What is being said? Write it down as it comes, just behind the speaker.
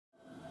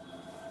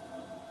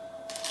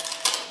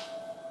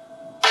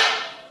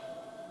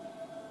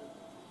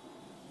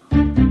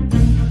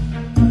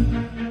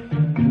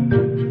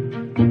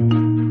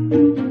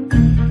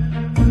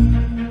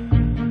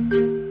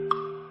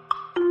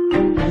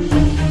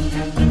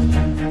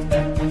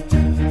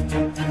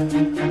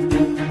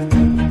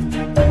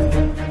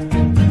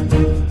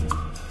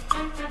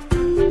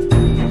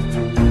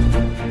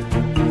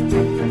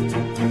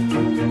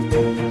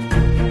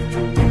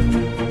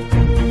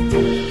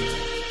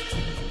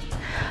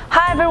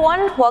Hi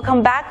everyone,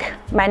 welcome back.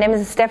 My name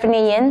is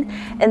Stephanie Yin.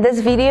 In this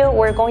video,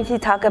 we're going to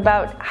talk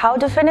about how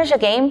to finish a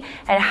game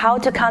and how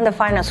to count the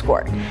final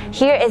score.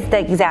 Here is the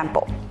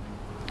example.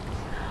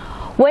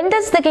 When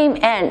does the game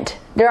end?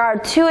 There are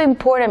two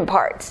important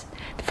parts.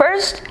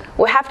 First,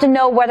 we have to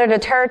know whether the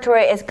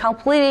territory is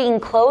completely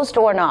enclosed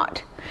or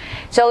not.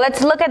 So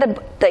let's look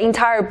at the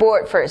entire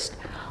board first.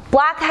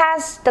 Black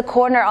has the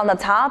corner on the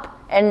top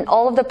and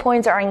all of the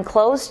points are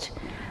enclosed.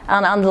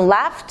 And on the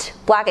left,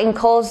 black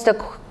enclosed the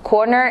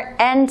corner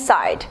and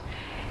side,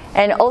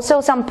 and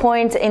also some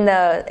points in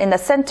the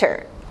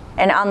center.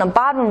 And on the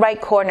bottom right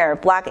corner,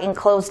 black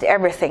enclosed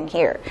everything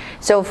here.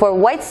 So for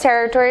white's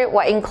territory,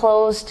 white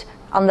enclosed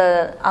on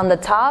the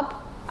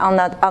top, on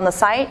the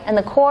side, and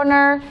the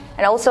corner,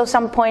 and also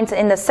some points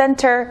in the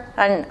center,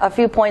 and a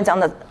few points on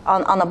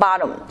the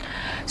bottom.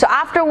 So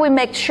after we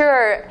make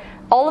sure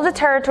all of the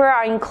territory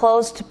are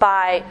enclosed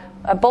by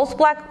both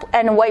black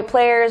and white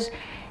players,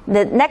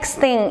 the next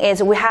thing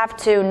is we have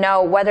to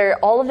know whether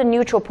all of the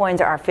neutral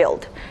points are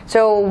filled.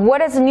 So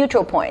what is a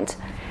neutral point?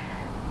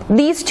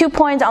 These 2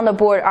 points on the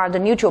board are the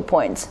neutral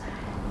points.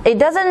 It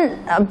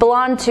doesn't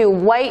belong to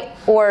white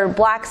or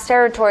black's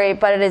territory,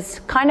 but it is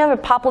kind of a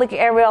public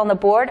area on the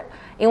board.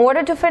 In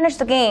order to finish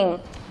the game,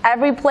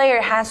 every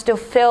player has to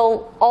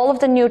fill all of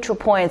the neutral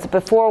points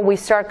before we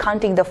start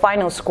counting the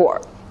final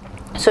score.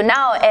 So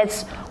now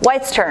it's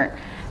white's turn.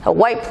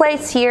 White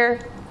plays here,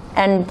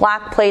 and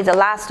black plays the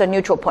last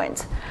neutral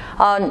points.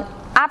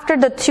 After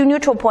the 2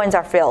 neutral points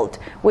are filled,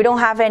 we don't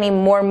have any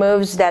more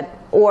moves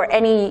or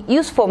any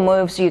useful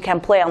moves you can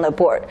play on the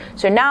board.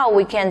 So now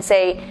we can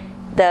say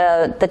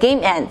the game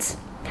ends.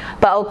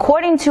 But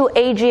according to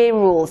AGA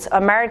rules,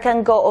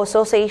 American Go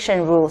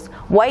Association rules,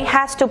 white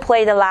has to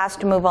play the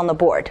last move on the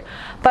board.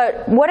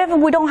 But what if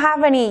we don't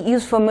have any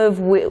useful move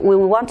we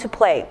want to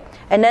play?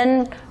 And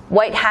then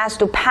white has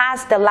to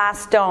pass the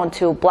last stone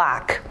to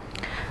black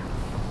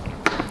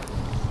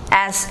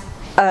as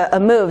a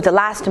move, the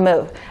last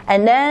move.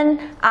 And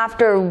then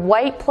after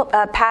white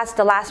passed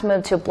the last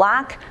move to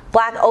black,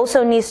 black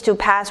also needs to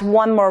pass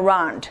one more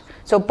round.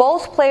 So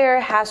both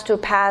players has to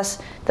pass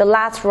the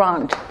last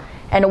round,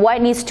 and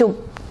white needs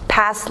to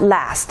pass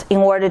last in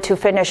order to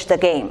finish the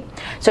game.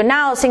 So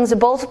now since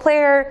both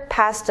players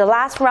passed the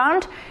last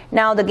round,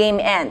 now the game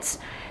ends.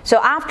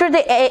 So after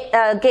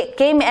the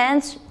game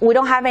ends, we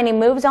don't have any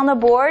moves on the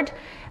board.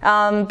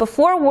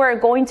 Before we're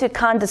going to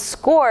count the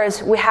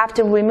scores, we have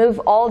to remove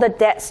all the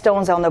dead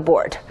stones on the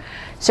board.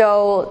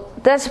 So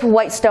this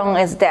white stone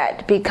is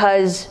dead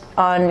because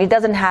it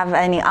doesn't have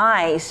any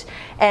eyes.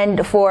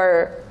 And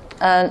for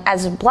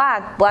as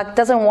black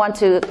doesn't want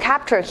to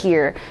capture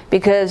here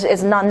because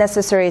it's not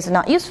necessary, it's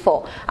not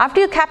useful.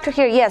 After you capture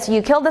here, yes,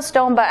 you kill the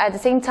stone, but at the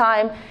same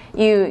time,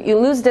 you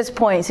lose this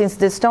point since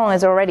the stone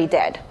is already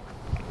dead.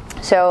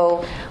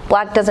 So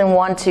black doesn't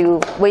want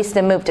to waste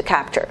the move to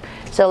capture.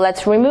 So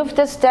let's remove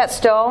this dead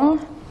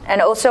stone,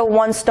 and also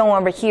one stone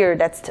over here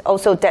that's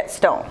also dead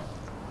stone.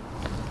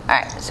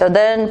 Alright, so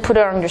then put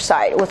it on your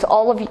side with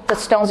all of the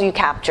stones you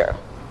capture.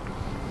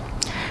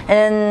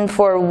 And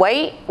for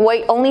white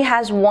only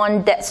has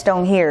one dead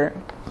stone here,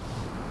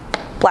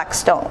 black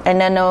stone, and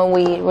then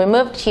we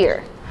removed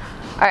here.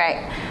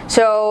 Alright,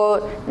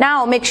 so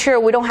now make sure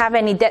we don't have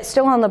any dead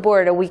stone on the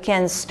board, and we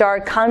can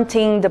start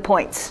counting the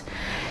points.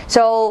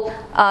 So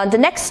the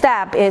next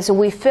step is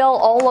we fill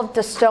all of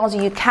the stones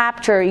you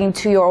capture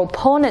into your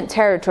opponent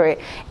territory.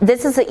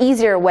 This is the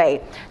easier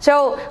way.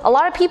 So a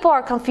lot of people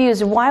are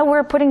confused why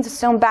we're putting the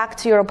stone back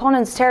to your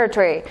opponent's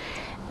territory.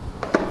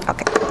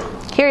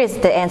 Okay, here is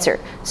the answer.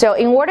 So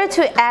in order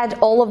to add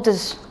all of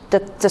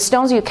the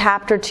stones you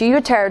capture to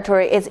your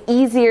territory, it's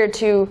easier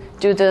to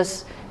do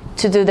this,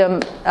 to do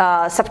them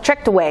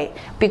subtract way,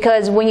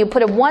 because when you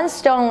put one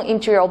stone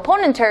into your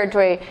opponent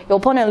territory, your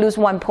opponent loses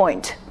 1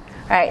 point.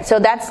 Alright, so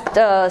that's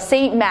the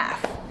same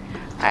math.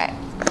 Alright,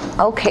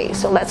 okay,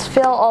 so let's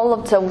fill all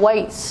of the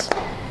white's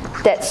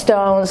dead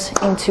stones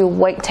into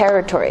white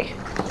territory.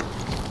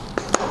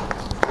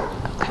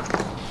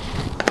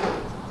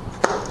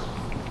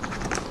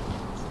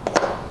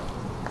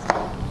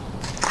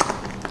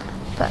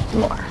 But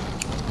more.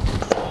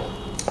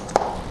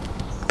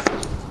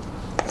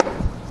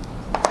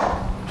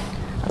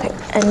 Okay,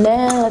 and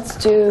then let's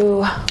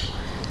do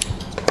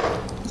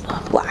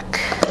black.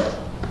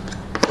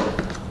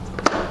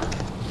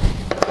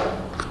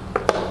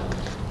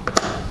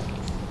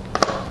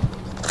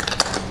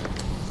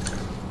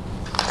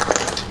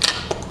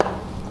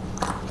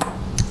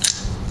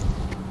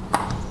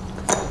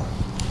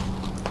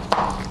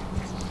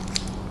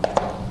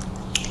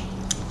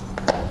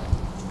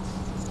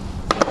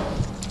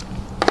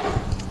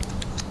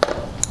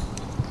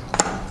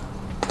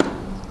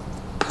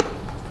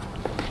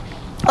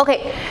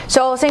 Okay,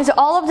 so since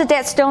all of the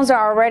dead stones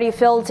are already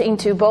filled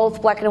into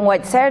both black and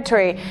white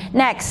territory,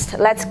 next,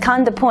 let's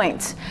count the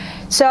points.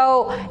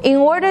 So in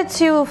order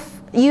to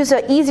use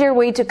an easier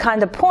way to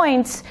count the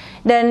points,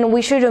 then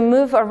we should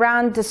move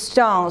around the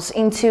stones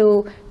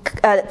into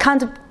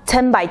count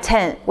 10 by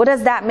 10. What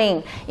does that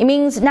mean? It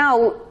means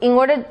now, in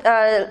order,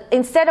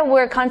 instead of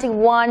we're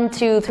counting 1,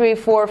 2, 3,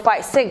 4,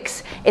 5,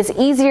 6, it's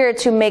easier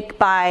to make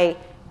by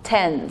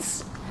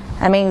tens.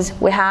 That means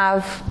we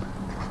have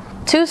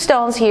 2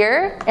 stones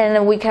here, and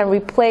then we can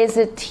replace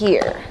it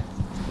here.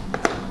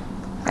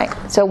 Right?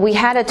 So we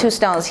had 2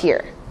 stones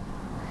here.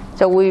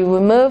 So we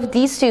remove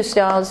these 2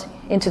 stones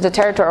into the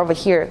territory over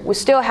here. We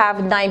still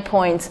have 9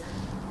 points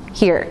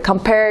here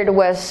compared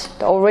with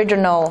the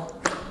original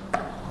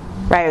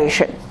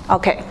variation.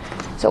 Okay,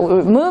 so we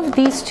remove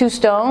these 2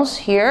 stones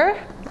here,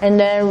 and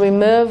then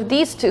remove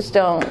these 2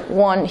 stones,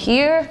 one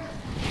here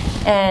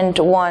and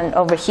one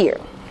over here.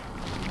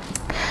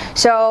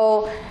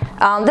 So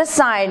on this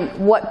side,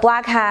 what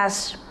black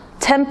has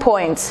 10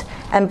 points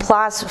and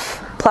plus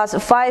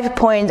 5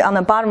 points on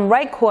the bottom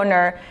right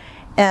corner,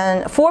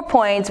 and 4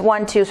 points,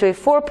 1, 2, 3,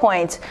 4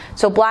 points.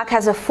 So black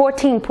has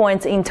 14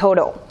 points in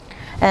total.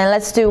 And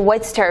let's do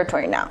white's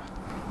territory now.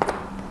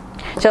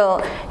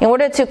 So in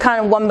order to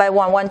count 1 by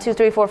 1, 1, 2,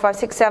 3, 4, 5,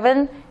 6,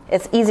 7,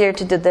 it's easier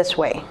to do this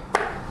way.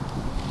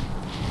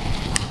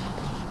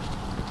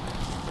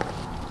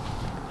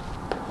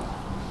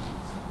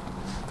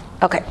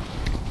 Okay.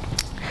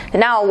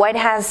 Now white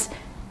has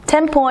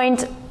 10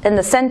 points in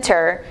the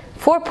center,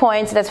 4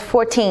 points, that's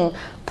 14,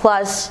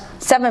 plus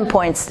 7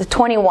 points, the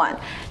 21.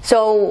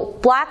 So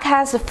black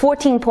has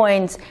 14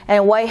 points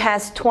and white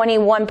has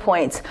 21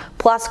 points,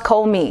 plus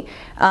Komi,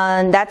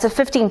 and that's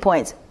 15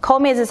 points.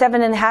 Komi is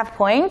 7.5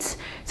 points.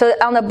 So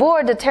on the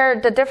board,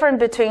 the difference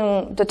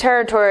between the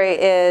territory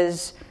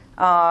is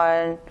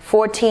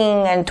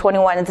 14 and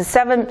 21. It's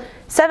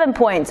 7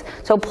 points.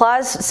 So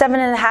plus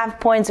 7.5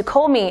 points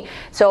Komi.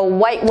 So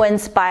white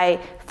wins by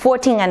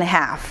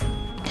 14.5.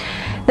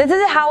 This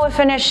is how we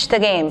finish the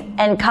game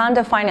and count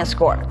the final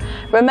score.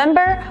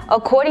 Remember,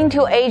 according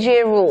to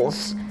AGA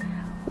rules,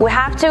 we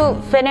have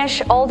to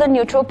finish all the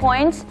neutral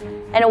points,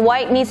 and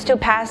white needs to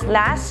pass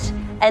last,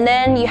 and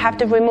then you have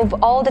to remove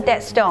all the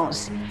dead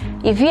stones.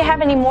 If you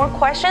have any more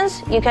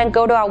questions, you can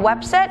go to our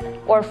website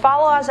or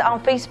follow us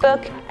on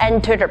Facebook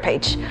and Twitter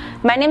page.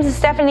 My name is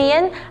Stephanie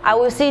Yin. I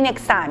will see you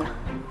next time.